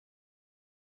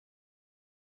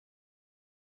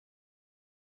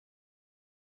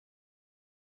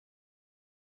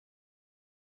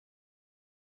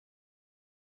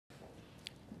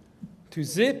To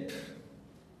zip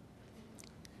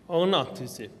or not to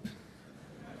zip?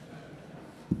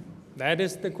 That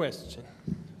is the question.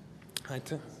 I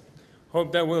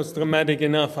hope that was dramatic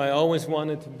enough. I always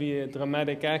wanted to be a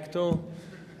dramatic actor.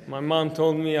 My mom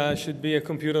told me I should be a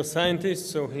computer scientist,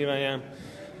 so here I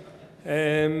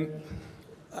am.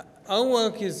 Our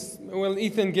work is, well,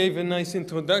 Ethan gave a nice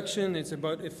introduction. It's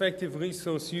about effective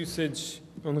resource usage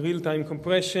on real-time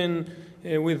compression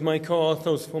with my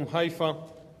co-authors from Haifa.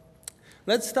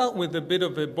 Let's start with a bit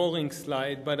of a boring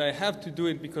slide, but I have to do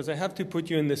it because I have to put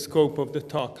you in the scope of the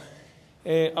talk.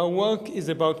 Our work is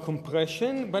about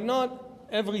compression, but not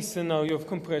every scenario of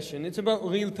compression. It's about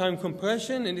real-time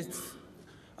compression, and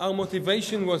our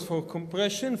motivation was for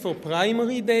compression for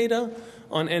primary data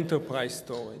on enterprise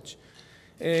storage.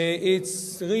 It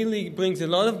really brings a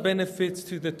lot of benefits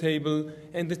to the table,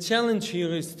 and the challenge here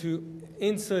is to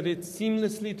insert it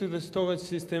seamlessly to the storage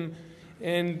system,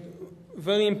 and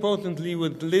very importantly,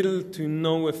 with little to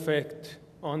no effect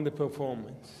on the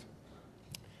performance.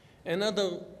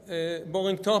 Another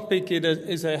boring topic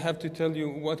is I have to tell you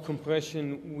what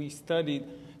compression we studied.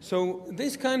 So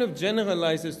this kind of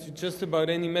generalizes to just about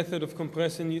any method of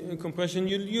compression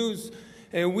you'll use.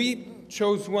 We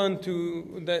chose one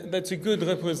that's a good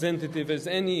representative as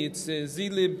any. It's a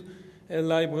zlib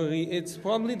library. It's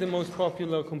probably the most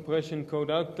popular compression code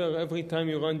out there. Every time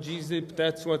you run gzip,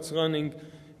 that's what's running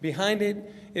behind it.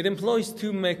 It employs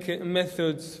two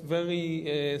methods,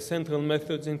 very central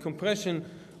methods in compression.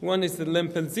 One is the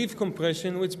Lempel-Ziv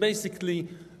compression, which basically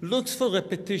looks for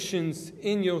repetitions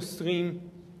in your stream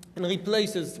and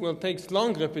replaces, well, takes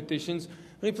long repetitions,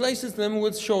 replaces them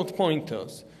with short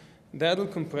pointers. That'll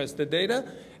compress the data.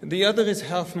 The other is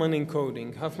Huffman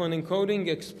encoding. Huffman encoding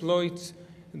exploits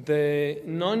the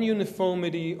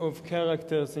non-uniformity of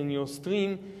characters in your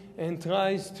stream and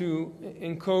tries to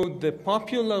encode the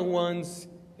popular ones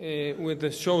with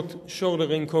a shorter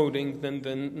encoding than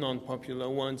the non-popular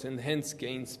ones, and hence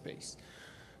gain space.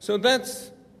 So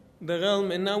that's the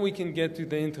realm, and now we can get to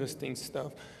the interesting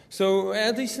stuff. So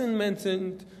Addison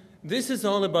mentioned this is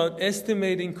all about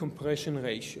estimating compression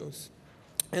ratios.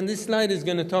 And this slide is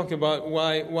going to talk about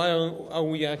why are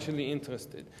we actually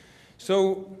interested.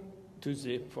 So to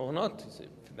zip or not to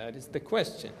zip, that is the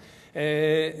question.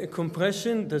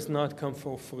 Compression does not come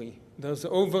for free. There's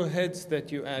overheads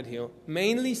that you add here,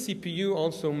 mainly CPU,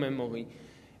 also memory.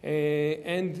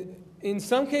 And in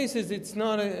some cases, it's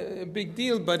not a big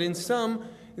deal, but in some,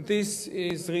 this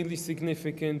is really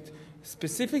significant.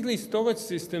 Specifically, storage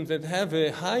systems that have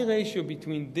a high ratio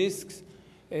between disks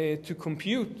to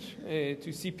compute,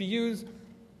 to CPUs,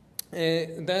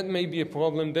 that may be a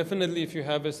problem, definitely if you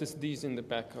have SSDs in the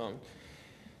background.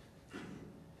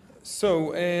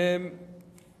 So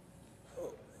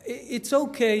it's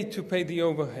okay to pay the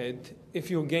overhead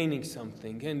if you're gaining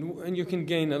something, and you can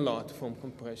gain a lot from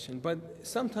compression, but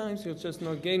sometimes you're just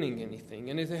not gaining anything,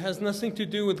 and it has nothing to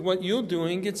do with what you're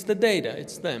doing, it's the data,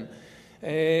 it's them.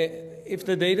 If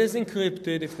the data is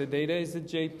encrypted, if the data is a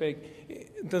JPEG,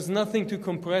 there's nothing to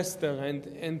compress there,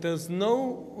 and there's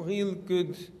no real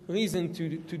good reason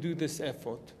to do this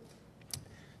effort.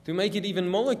 To make it even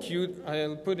more acute,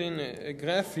 I'll put in a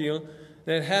graph here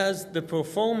that has the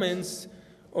performance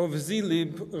of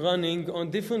zlib running on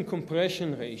different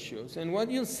compression ratios. And what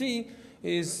you'll see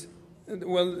is,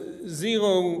 well,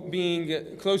 0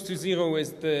 being close to 0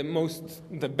 is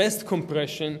the best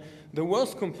compression. The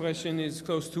worst compression is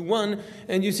close to 1.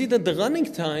 And you see that the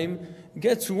running time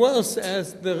gets worse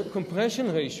as the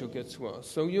compression ratio gets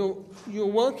worse. So you're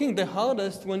working the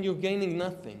hardest when you're gaining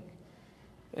nothing.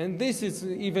 And this is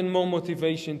even more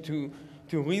motivation to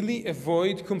really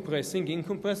avoid compressing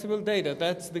incompressible data.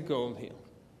 That's the goal here.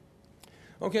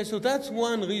 Okay, so that's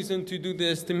one reason to do the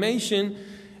estimation.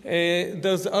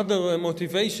 There's other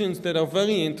motivations that are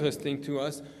very interesting to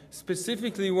us.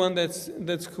 Specifically, one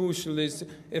that's crucial is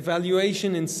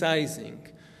evaluation and sizing.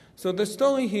 So the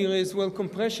story here is, well,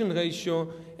 compression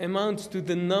ratio amounts to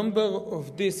the number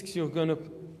of disks you're going to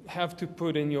have to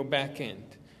put in your back end.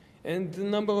 And the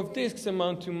number of disks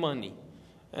amount to money.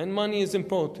 And money is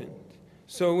important.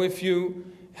 So if you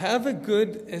have a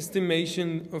good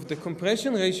estimation of the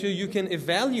compression ratio, you can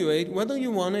evaluate whether you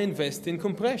want to invest in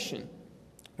compression,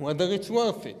 whether it's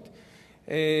worth it.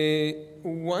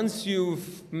 Once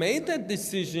you've made that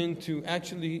decision to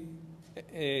actually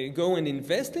go and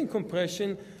invest in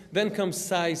compression, then comes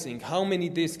sizing. How many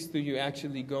disks do you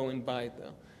actually go and buy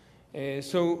there?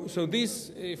 So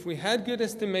this, if we had good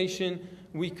estimation,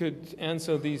 we could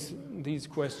answer these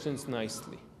questions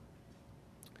nicely.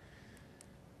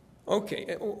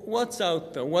 Okay, what's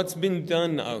out there? What's been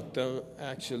done out there,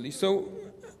 actually? So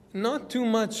not too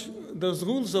much, those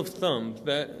rules of thumb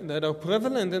that are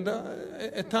prevalent, and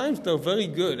at times they're very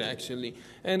good, actually.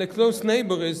 And a close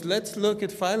neighbor is, let's look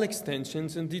at file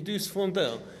extensions and deduce from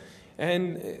there.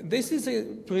 And this is a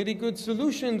pretty good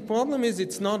solution. The problem is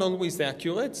it's not always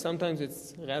accurate. Sometimes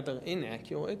it's rather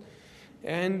inaccurate.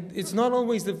 And it's not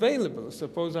always available.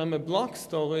 Suppose I'm a block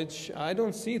storage, I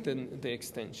don't see the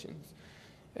extensions.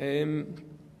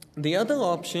 The other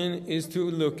option is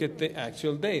to look at the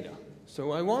actual data.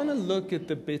 So I want to look at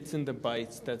the bits and the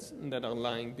bytes that are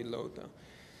lying below there.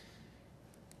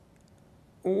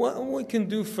 What we can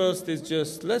do first is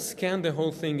just, let's scan the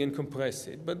whole thing and compress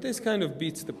it. But this kind of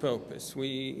beats the purpose.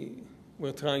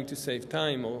 We're trying to save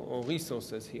time or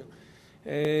resources here.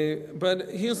 But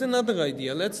here's another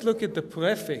idea. Let's look at the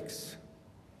prefix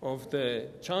of the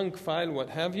chunk file, what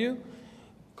have you,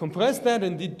 compress that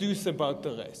and deduce about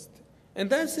the rest. And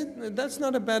that's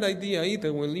not a bad idea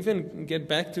either. We'll even get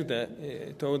back to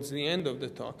that towards the end of the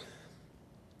talk.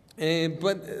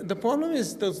 But the problem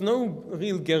is there's no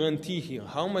real guarantee here.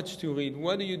 How much to read?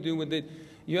 What do you do with it?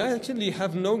 You actually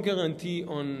have no guarantee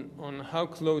on how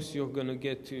close you're going to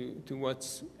get to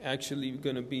what's actually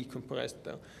going to be compressed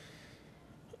there.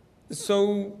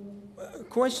 So the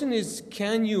question is,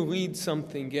 can you read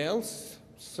something else,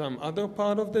 some other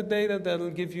part of the data that will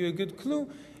give you a good clue?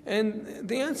 And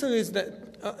the answer is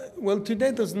that, well,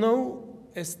 today there's no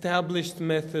established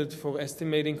method for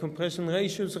estimating compression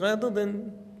ratios rather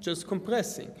than just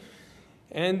compressing.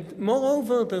 And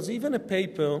moreover, there's even a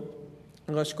paper,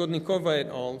 Sotnikov et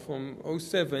al. From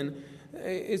 2007.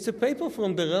 It's a paper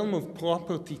from the realm of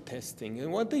property testing.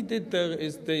 And what they did there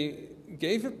is they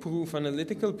gave a proof,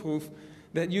 analytical proof,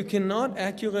 that you cannot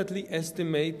accurately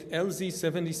estimate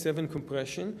LZ77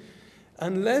 compression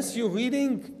unless you're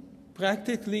reading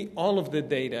practically all of the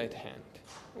data at hand,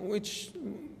 which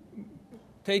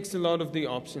takes a lot of the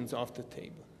options off the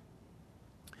table.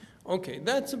 Okay,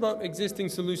 that's about existing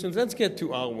solutions. Let's get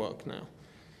to our work now.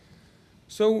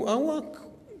 So our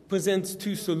work presents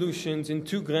two solutions in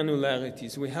two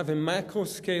granularities. We have a macro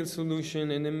scale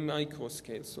solution and a micro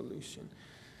scale solution.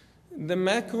 The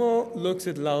macro looks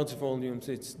at large volumes.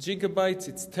 It's gigabytes,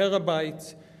 it's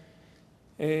terabytes.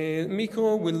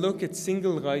 Micro will look at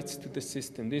single writes to the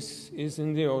system. This is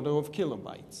in the order of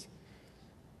kilobytes.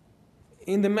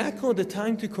 In the macro, the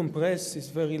time to compress is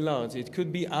very large. It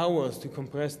could be hours to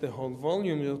compress the whole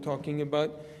volume you're talking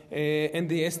about. And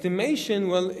the estimation,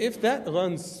 well, if that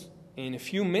runs in a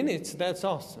few minutes, that's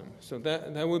awesome. So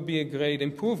that would be a great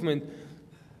improvement.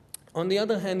 On the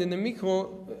other hand, in the micro,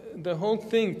 the whole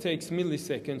thing takes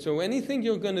milliseconds. So anything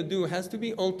you're going to do has to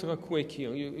be ultra quick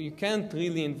here. You can't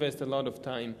really invest a lot of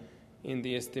time in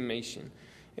the estimation.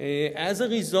 As a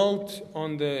result,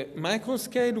 on the macro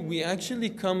scale, we actually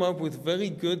come up with very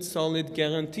good, solid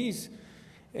guarantees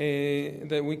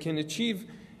that we can achieve.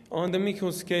 On the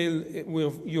micro scale,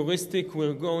 we're heuristic.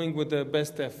 We're going with the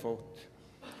best effort.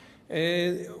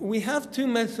 We have two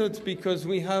methods because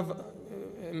we have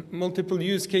multiple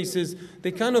use cases.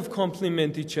 They kind of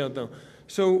complement each other.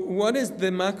 So what is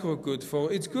the macro good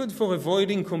for? It's good for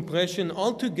avoiding compression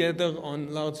altogether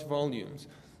on large volumes.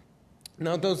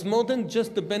 Now, there's more than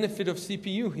just the benefit of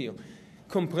CPU here.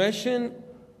 Compression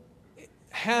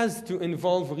has to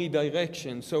involve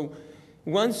redirection. So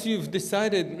once you've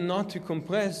decided not to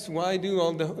compress, why do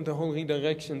all the whole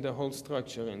redirection, the whole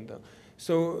structure in there?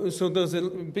 So there's a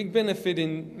big benefit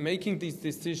in making these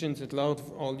decisions at large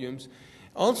volumes.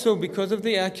 Also, because of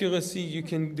the accuracy, you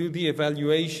can do the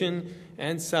evaluation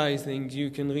and sizing. You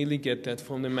can really get that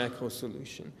from the macro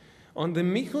solution. On the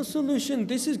micro solution,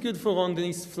 this is good for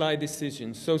on-the-fly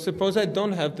decisions. So suppose I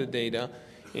don't have the data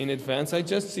in advance. I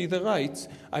just see the writes.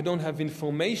 I don't have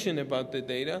information about the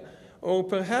data. Or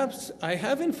perhaps I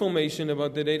have information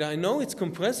about the data. I know it's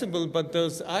compressible, but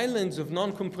there's islands of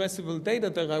non-compressible data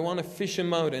that I want to fish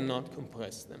them out and not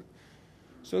compress them.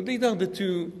 So these are the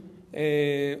two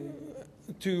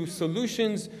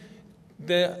solutions.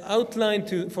 The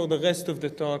outline for the rest of the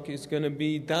talk is going to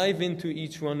be dive into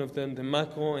each one of them, the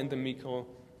macro and the micro.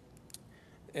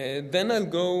 Then I'll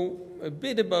go a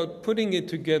bit about putting it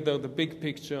together, the big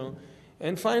picture.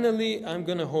 And finally, I'm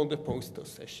going to hold a poster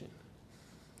session.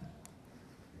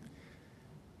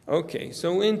 Okay,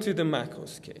 so into the macro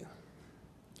scale.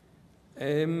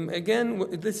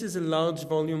 Again, this is a large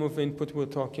volume of input we're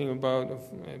talking about, of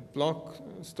a block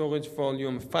storage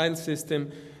volume, file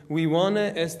system. We want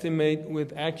to estimate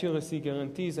with accuracy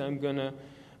guarantees. I'm going to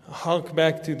hark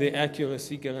back to the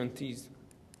accuracy guarantees.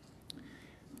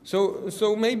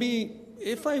 So maybe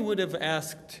if I would have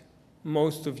asked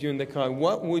most of you in the car,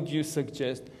 what would you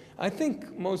suggest? I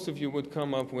think most of you would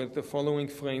come up with the following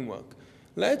framework.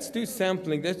 Let's do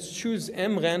sampling. Let's choose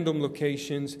m random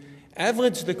locations,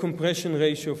 average the compression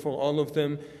ratio for all of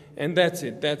them, and that's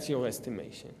it. That's your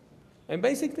estimation. And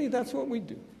basically, that's what we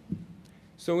do.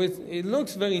 So it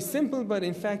looks very simple, but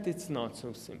in fact, it's not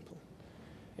so simple.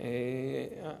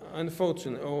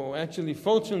 Unfortunately, or actually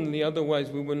fortunately,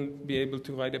 otherwise we wouldn't be able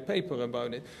to write a paper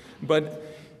about it. But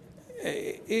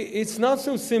it's not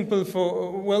so simple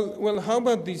for, well, how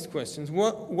about these questions?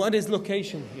 What is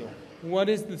location here? What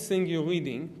is the thing you're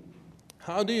reading?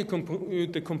 How do you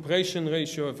compute the compression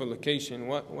ratio of a location?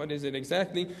 What is it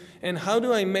exactly? And how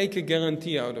do I make a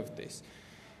guarantee out of this?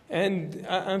 And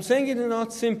I'm saying it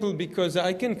not simple because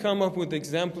I can come up with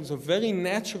examples of very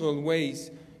natural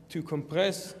ways to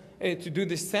compress, to do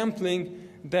the sampling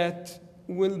that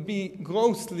will be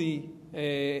grossly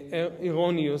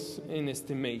erroneous in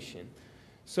estimation.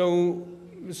 So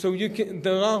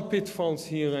there are pitfalls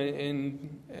here,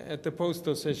 and at the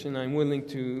poster session I'm willing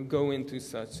to go into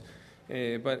such,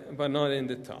 but not in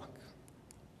the talk.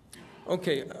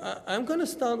 Okay, I'm going to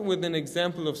start with an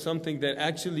example of something that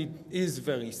actually is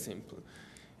very simple.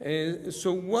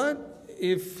 So what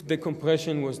if the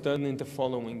compression was done in the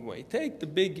following way? Take the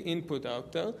big input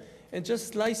out there and just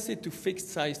slice it to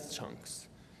fixed-sized chunks.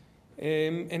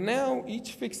 And now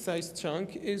each fixed-sized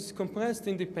chunk is compressed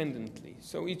independently.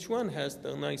 So each one has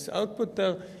their nice output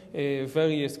there,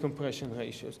 various compression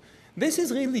ratios. This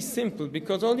is really simple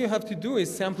because all you have to do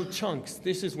is sample chunks.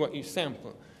 This is what you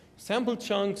sample. Sample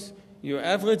chunks, you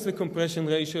average the compression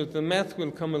ratio, the math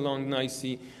will come along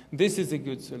nicely. This is a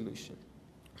good solution.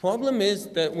 Problem is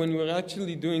that when we're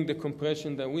actually doing the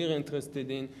compression that we're interested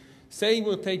in, say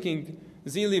we're taking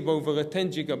zlib over a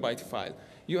 10 gigabyte file.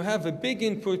 You have a big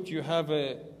input, you have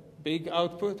a big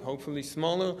output, hopefully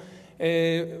smaller,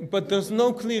 but there's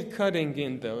no clear cutting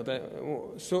in there.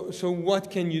 So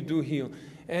what can you do here?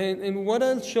 And what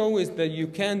I'll show is that you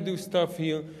can do stuff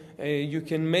here. You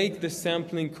can make the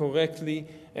sampling correctly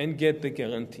and get the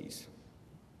guarantees.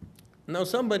 Now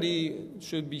somebody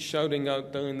should be shouting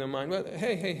out there in their mind, well,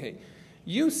 hey,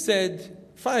 you said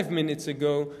 5 minutes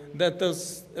ago that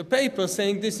there's a paper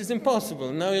saying this is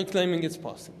impossible. Now you're claiming it's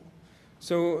possible.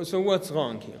 So what's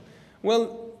wrong here?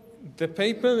 Well, the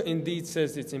paper indeed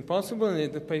says it's impossible,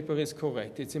 and the paper is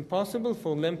correct. It's impossible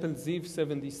for Lempel-Ziv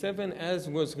 77, as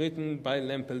was written by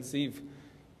Lempel-Ziv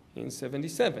in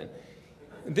 77.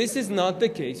 This is not the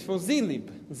case for zlib.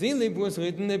 Zlib was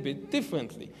written a bit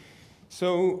differently.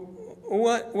 So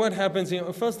what happens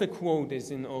here? First, the quote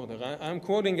is in order. I'm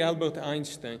quoting Albert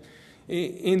Einstein.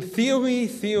 In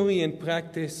theory and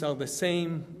practice are the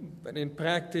same, but in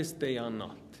practice they are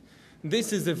not.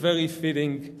 This is a very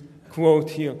fitting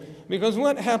quote here. Because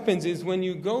what happens is when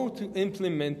you go to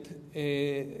implement,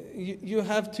 you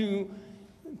have to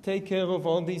take care of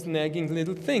all these nagging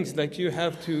little things, like you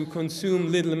have to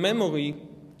consume little memory,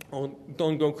 or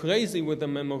don't go crazy with the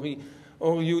memory,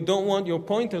 or you don't want your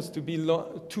pointers to be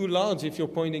too large if you're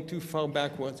pointing too far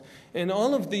backwards. And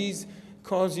all of these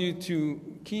cause you to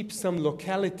keep some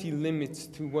locality limits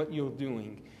to what you're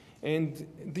doing. And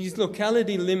these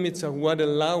locality limits are what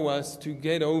allow us to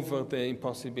get over the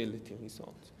impossibility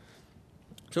results.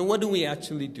 So what do we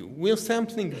actually do? We're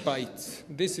sampling bytes.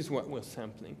 This is what we're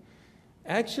sampling.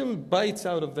 Actual bytes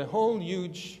out of the whole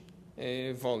huge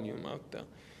volume out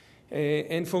there.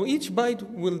 And for each byte,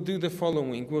 we'll do the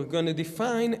following. We're going to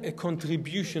define a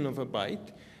contribution of a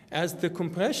byte as the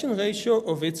compression ratio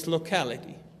of its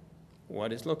locality.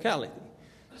 What is locality?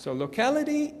 So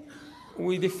locality,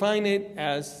 we define it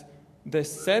as the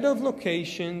set of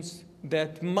locations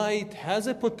that has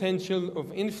a potential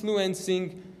of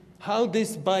influencing how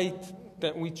this byte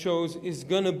that we chose is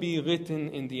going to be written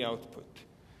in the output.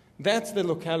 That's the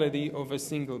locality of a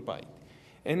single byte.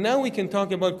 And now we can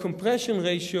talk about compression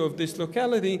ratio of this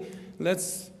locality.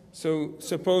 So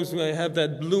suppose I have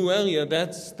that blue area,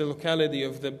 that's the locality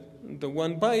of the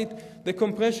one byte. The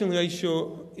compression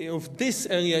ratio of this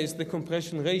area is the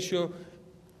compression ratio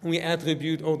we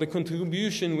attribute, or the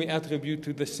contribution we attribute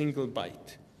to the single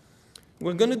byte.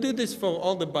 We're going to do this for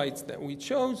all the bytes that we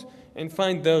chose and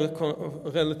find their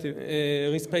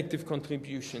respective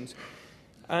contributions.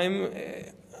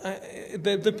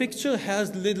 The picture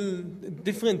has little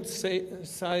different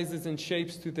sizes and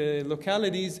shapes to the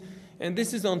localities, and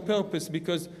this is on purpose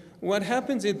because what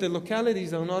happens is the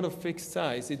localities are not of fixed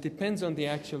size. It depends on the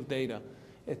actual data.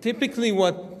 Typically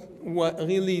what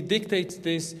really dictates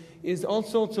this is all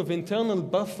sorts of internal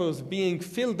buffers being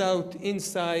filled out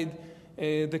inside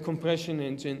the compression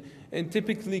engine. And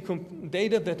typically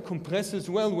data that compresses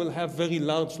well will have very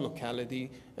large locality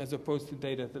as opposed to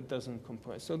data that doesn't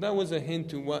compress. So that was a hint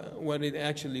to what it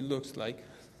actually looks like.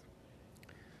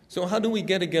 So how do we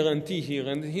get a guarantee here?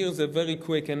 And here's a very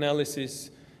quick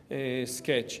analysis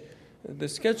sketch. The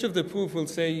sketch of the proof will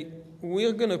say,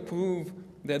 we're going to prove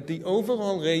that the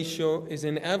overall ratio is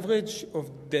an average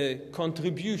of the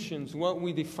contributions, what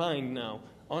we define now,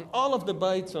 on all of the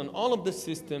bytes, on all of the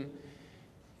system.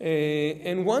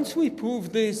 And once we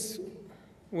prove this,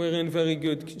 we're in very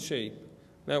good shape.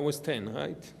 That was 10,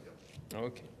 right?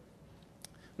 Okay.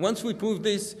 Once we prove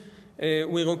this,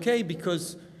 we're okay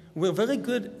because we're very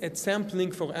good at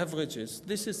sampling for averages.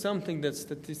 This is something that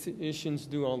statisticians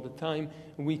do all the time.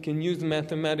 We can use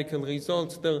mathematical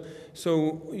results there.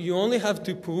 So you only have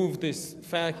to prove this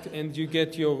fact and you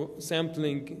get your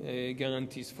sampling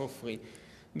guarantees for free.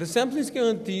 The sampling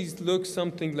guarantees look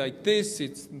something like this.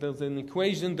 There's an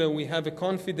equation there. We have a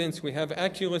confidence, we have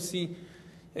accuracy.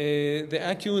 The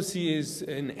accuracy is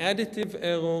an additive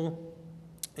error.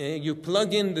 You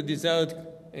plug in the desired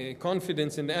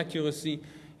confidence and accuracy,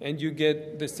 and you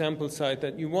get the sample size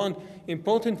that you want.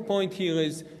 Important point here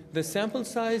is the sample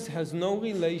size has no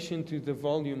relation to the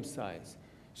volume size.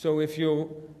 So if you're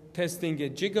testing a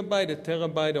gigabyte, a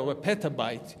terabyte, or a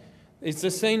petabyte, it's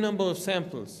the same number of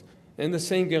samples and the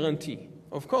same guarantee.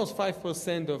 Of course,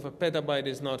 5% of a petabyte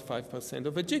is not 5%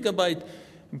 of a gigabyte,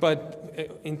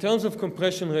 but in terms of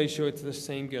compression ratio, it's the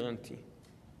same guarantee.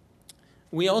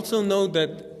 We also know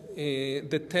that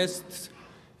the tests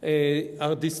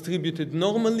are distributed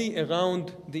normally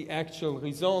around the actual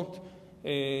result,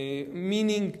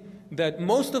 meaning that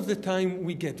most of the time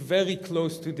we get very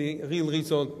close to the real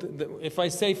result. If I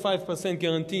say 5%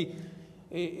 guarantee,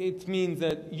 it means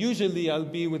that usually I'll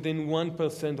be within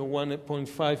 1% or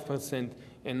 1.5%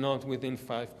 and not within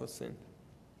 5%.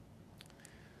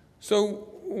 So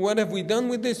what have we done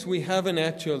with this? We have an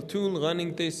actual tool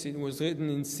running this. It was written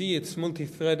in C. It's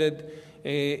multi-threaded.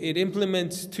 It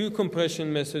implements two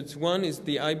compression methods. One is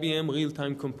the IBM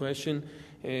real-time compression.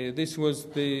 This was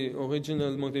the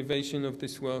original motivation of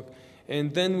this work.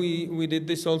 And then we did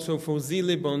this also for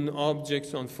zlib on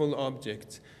objects, on full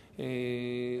objects.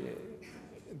 Those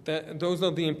are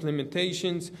the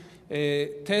implementations.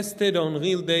 Tested on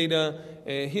real data.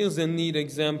 Here's a neat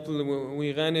example.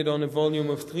 We ran it on a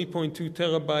volume of 3.2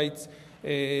 terabytes.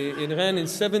 It ran in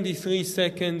 73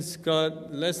 seconds,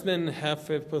 got less than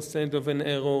 0.5% of an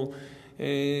error.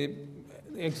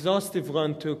 Exhaustive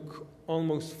run took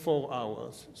almost 4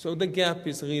 hours. So the gap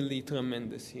is really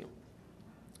tremendous here.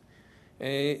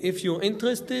 If you're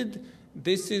interested,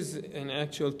 this is an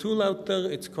actual tool out there.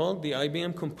 It's called the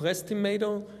IBM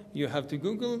Compressimator. You have to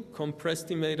Google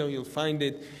Compressimator, you'll find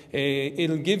it.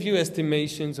 It'll give you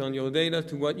estimations on your data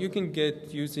to what you can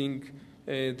get using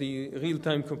the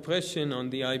real-time compression on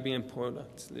the IBM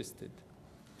products listed.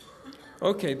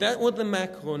 Okay, that was the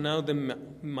macro, now the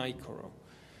micro.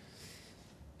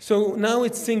 So now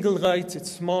it's single writes,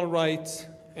 it's small writes,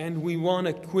 and we want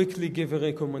to quickly give a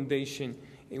recommendation.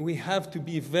 We have to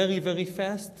be very, very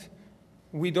fast.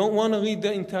 We don't want to read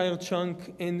the entire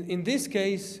chunk. And in this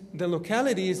case, the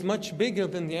locality is much bigger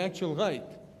than the actual write.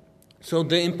 So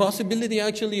the impossibility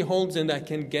actually holds, and I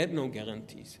can get no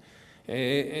guarantees,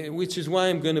 which is why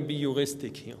I'm going to be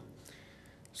heuristic here.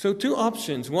 So two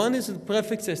options. One is the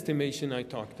prefix estimation I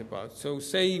talked about. So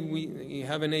say we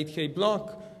have an 8K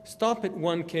block, stop at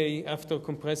 1K after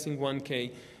compressing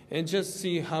 1K, and just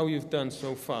see how you've done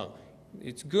so far.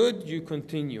 It's good, you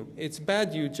continue. It's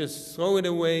bad, you just throw it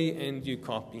away and you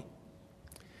copy.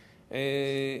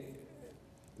 This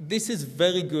is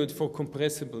very good for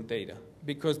compressible data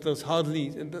because there's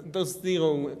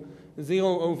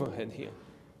zero overhead here.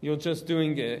 You're just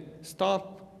doing a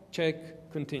stop,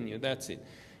 check, continue. That's it.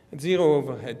 Zero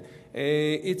overhead.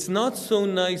 It's not so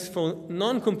nice for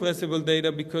non-compressible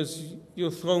data because you're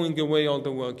throwing away all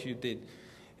the work you did.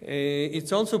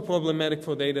 It's also problematic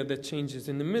for data that changes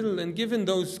in the middle, and given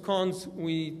those cons,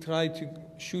 we try to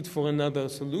shoot for another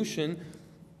solution.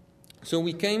 So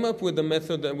we came up with a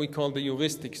method that we call the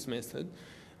heuristics method,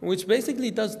 which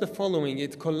basically does the following.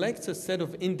 It collects a set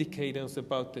of indicators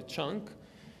about the chunk,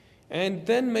 and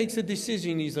then makes a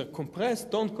decision, either compress,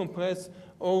 don't compress,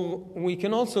 or we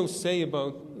can also say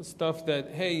about stuff that,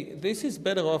 hey, this is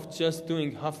better off just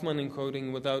doing Huffman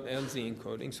encoding without LZ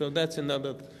encoding. So that's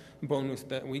another bonus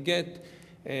that we get.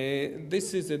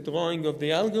 This is a drawing of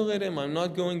the algorithm. I'm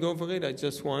not going over it. I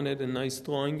just wanted a nice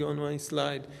drawing on my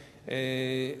slide.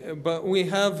 But we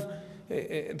have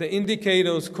the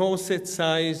indicators, core set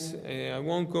size. I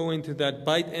won't go into that.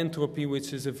 Byte entropy,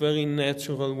 which is a very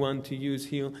natural one to use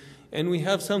here. And we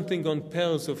have something on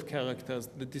pairs of characters,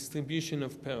 the distribution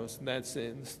of pairs. That's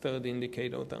the third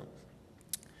indicator down.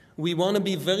 We want to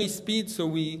be very speed, so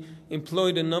we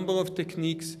employed a number of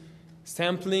techniques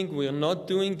sampling. We're not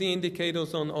doing the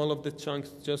indicators on all of the chunks,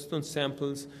 just on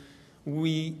samples.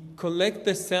 We collect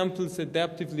the samples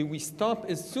adaptively. We stop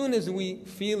as soon as we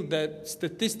feel that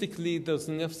statistically there's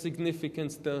enough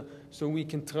significance there so we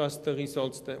can trust the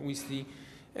results that we see.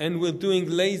 And we're doing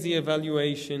lazy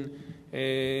evaluation,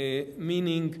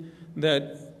 meaning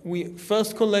that we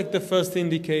first collect the first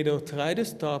indicator, try to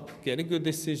stop, get a good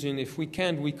decision. If we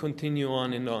can't, we continue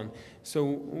on and on. So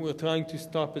we're trying to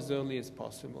stop as early as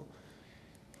possible.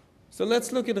 So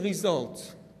let's look at the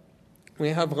results. We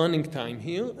have running time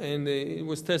here, and it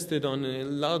was tested on a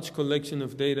large collection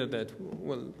of data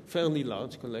fairly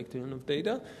large collection of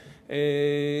data.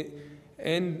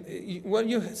 And what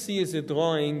you see is a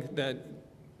drawing that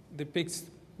depicts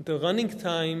the running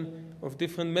time of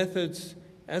different methods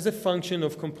as a function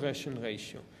of compression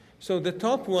ratio. So the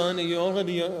top one you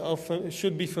already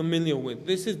should be familiar with.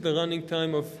 This is the running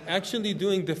time of actually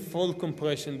doing the full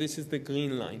compression. This is the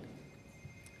green line.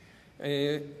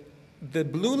 The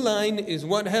blue line is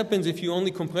what happens if you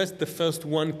only compress the first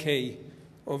 1K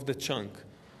of the chunk.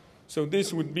 So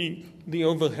this would be the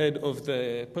overhead of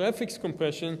the prefix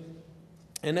compression.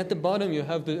 And at the bottom, you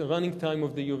have the running time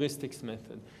of the heuristics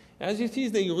method. As you see,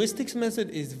 the heuristics method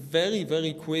is very,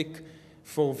 very quick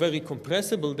for very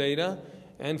compressible data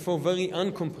and for very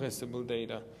uncompressible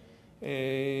data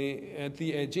at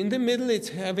the edge. In the middle, it's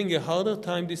having a harder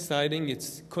time deciding.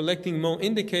 It's collecting more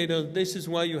indicators. This is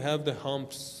why you have the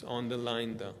humps on the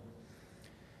line there.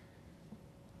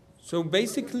 So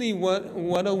basically,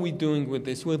 what are we doing with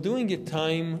this? We're doing a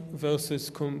time versus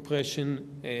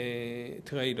compression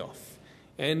trade-off.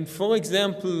 And for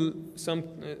example, some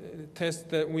tests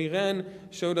that we ran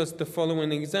showed us the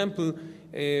following example.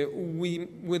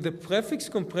 With the prefix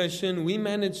compression, we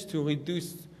managed to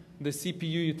reduce the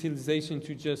CPU utilization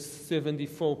to just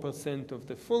 74% of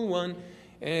the full one.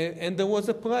 And there was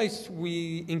a price.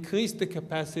 We increased the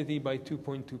capacity by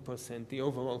 2.2%, the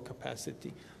overall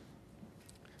capacity.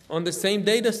 On the same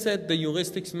data set, the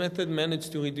heuristics method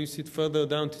managed to reduce it further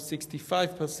down to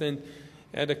 65%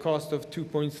 at a cost of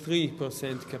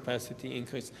 2.3% capacity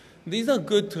increase. These are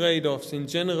good trade-offs. In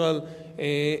general,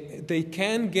 they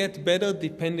can get better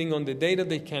depending on the data.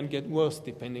 They can get worse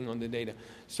depending on the data.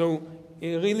 So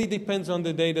it really depends on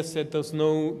the data set. There's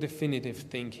no definitive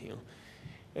thing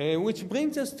here. Which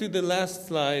brings us to the last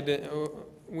slide,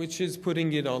 which is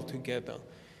putting it all together.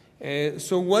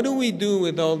 So what do we do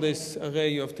with all this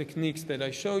array of techniques that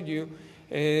I showed you?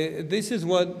 This is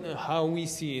how we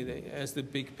see it as the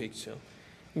big picture.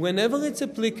 Whenever it's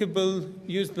applicable,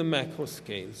 use the macro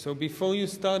scale. So before you're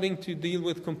starting to deal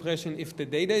with compression, if the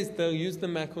data is there, use the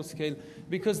macro scale,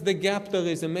 because the gap there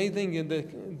is amazing and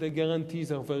the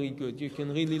guarantees are very good. You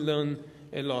can really learn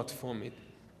a lot from it.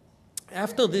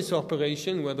 After this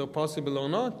operation, whether possible or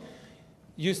not,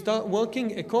 you start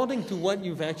working according to what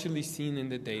you've actually seen in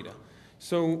the data.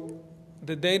 So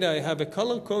the data, I have a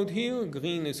color code here.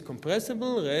 Green is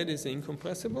compressible, red is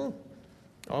incompressible.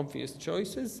 Obvious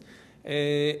choices.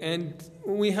 And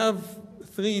we have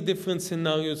 3 different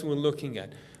scenarios we're looking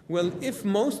at. Well, if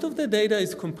most of the data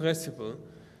is compressible,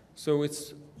 so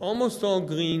it's almost all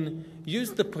green,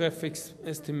 use the prefix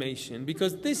estimation,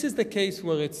 because this is the case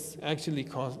where it's actually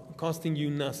costing you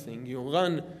nothing. You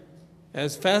run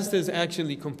as fast as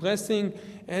actually compressing,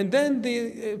 and then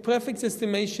the prefix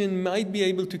estimation might be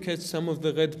able to catch some of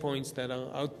the red points that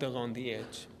are out there on the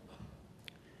edge.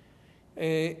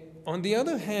 On the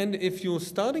other hand, if you're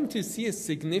starting to see a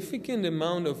significant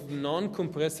amount of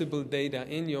non-compressible data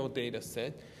in your data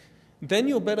set, then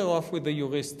you're better off with the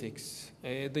heuristics.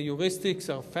 The heuristics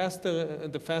are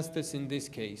the fastest in this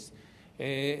case.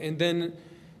 And then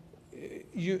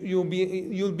you'll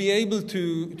be able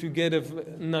to get a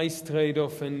nice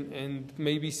trade-off and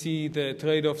maybe see the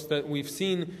trade-offs that we've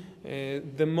seen.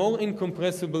 The more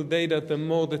incompressible data, the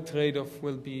more the trade-off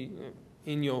will be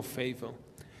in your favor.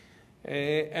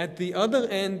 At the other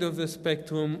end of the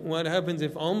spectrum, what happens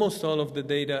if almost all of the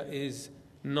data is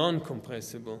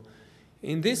non-compressible?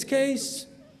 In this case,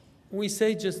 we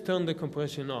say just turn the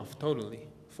compression off totally.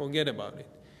 Forget about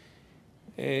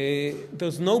it.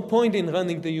 There's no point in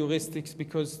running the heuristics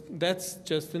because that's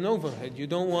just an overhead. You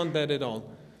don't want that at all.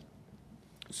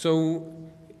 So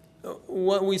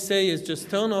what we say is just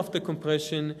turn off the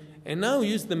compression and now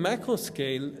use the macro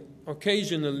scale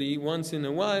occasionally, once in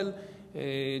a while.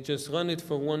 Just run it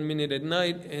for 1 minute at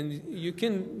night, and you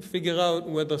can figure out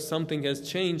whether something has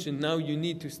changed, and now you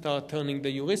need to start turning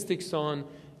the heuristics on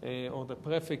or the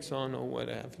prefix on or what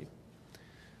have you.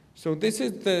 So this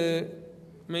is the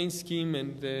main scheme,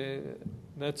 and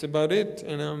that's about it,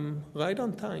 and I'm right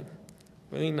on time.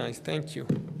 Very nice. Thank you.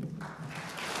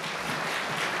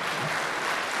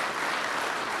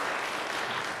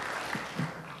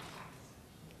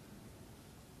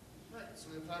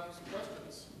 time for some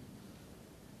questions.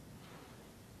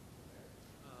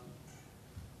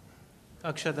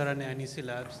 Akshadharan, NEC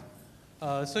Labs.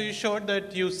 So you showed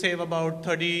that you save about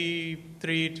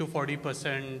 33 to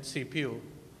 40% CPU,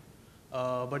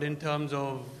 but in terms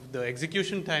of the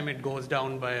execution time, it goes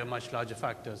down by a much larger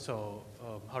factor. So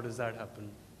how does that happen?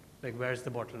 Like, where's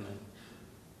the bottleneck?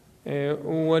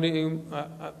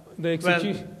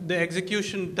 The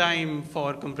execution time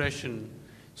for compression.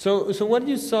 So what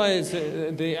you saw is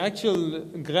the actual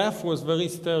graph was very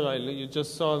sterile. You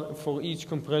just saw for each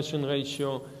compression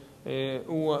ratio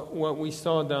what we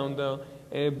saw down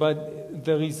there. But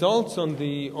the results on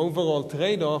the overall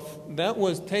trade-off, that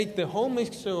was take the whole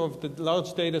mixture of the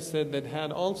large data set that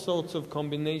had all sorts of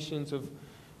combinations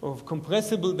of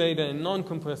compressible data and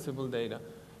non-compressible data.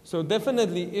 So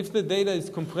definitely, if the data is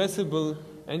compressible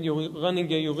and you're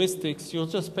running a heuristics, you're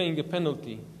just paying a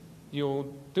penalty. You're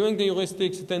doing the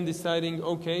heuristics, then deciding,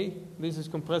 okay, this is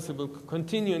compressible,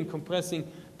 continuing compressing,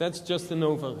 that's just an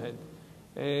overhead.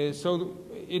 So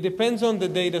it depends on the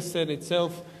data set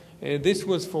itself. This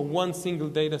was for one single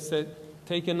data set.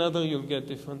 Take another, you'll get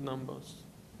different numbers.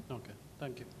 Okay,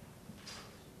 thank you.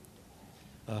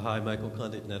 Hi, Michael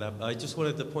Condit, NetApp. I just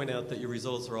wanted to point out that your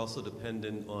results are also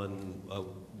dependent on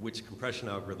which compression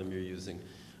algorithm you're using.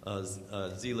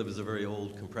 zlib is a very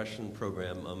old compression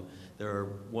program. There are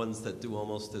ones that do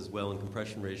almost as well in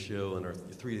compression ratio and are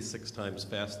 3 to 6 times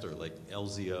faster, like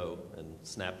LZO and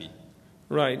Snappy.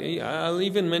 Right. I'll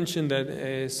even mention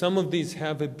that some of these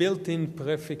have a built-in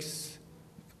prefix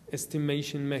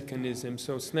estimation mechanism.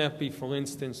 So Snappy, for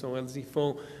instance, or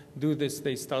LZ4 do this.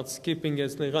 They start skipping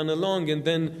as they run along, and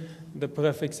then the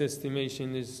prefix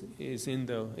estimation is in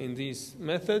there in these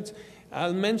methods.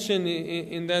 I'll mention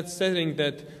in that setting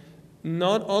that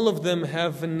not all of them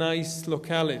have a nice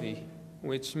locality,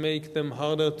 which make them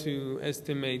harder to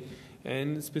estimate.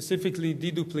 And specifically,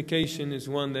 deduplication is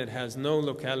one that has no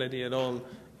locality at all,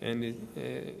 and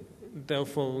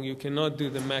therefore you cannot do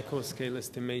the macro scale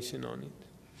estimation on it.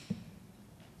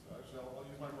 So actually, I'll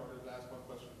use my partner to ask one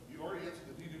question. You already answered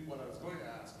the dedupe one I was going to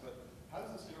ask, but how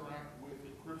does this interact with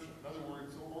encryption? In other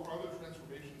words, or other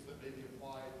transformations that may be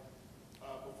applied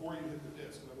before you hit the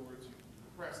disk? In other words, you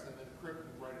compress and then encrypt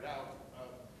and write it out.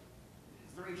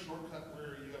 Is there any shortcut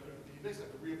where you basically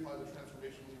have to reapply the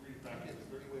transformation when you read it back in? Is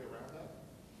there any way around that?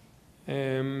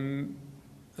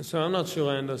 So I'm not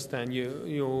sure I understand.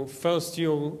 First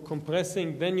you're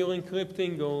compressing, then you're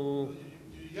encrypting, or?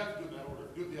 You have to do it in that order.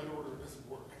 If you do it in the other order, it doesn't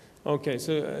work. Okay,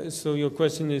 so your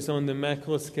question is on the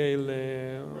macro scale.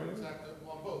 Right, exactly.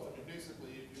 On both. I mean,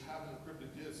 basically, if you have an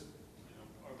encrypted disk,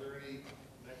 are there any?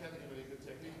 I can't think of any good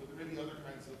technique, but there may be other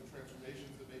kinds of transformations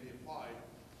that may be applied.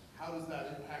 How does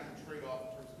that impact the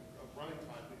trade-off in terms of running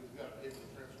time? Because you've got to pay for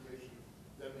the transformation,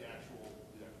 then the actual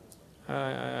stuff.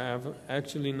 I have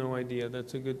actually no idea.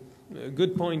 That's a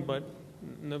good point, but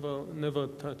never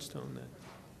touched on that.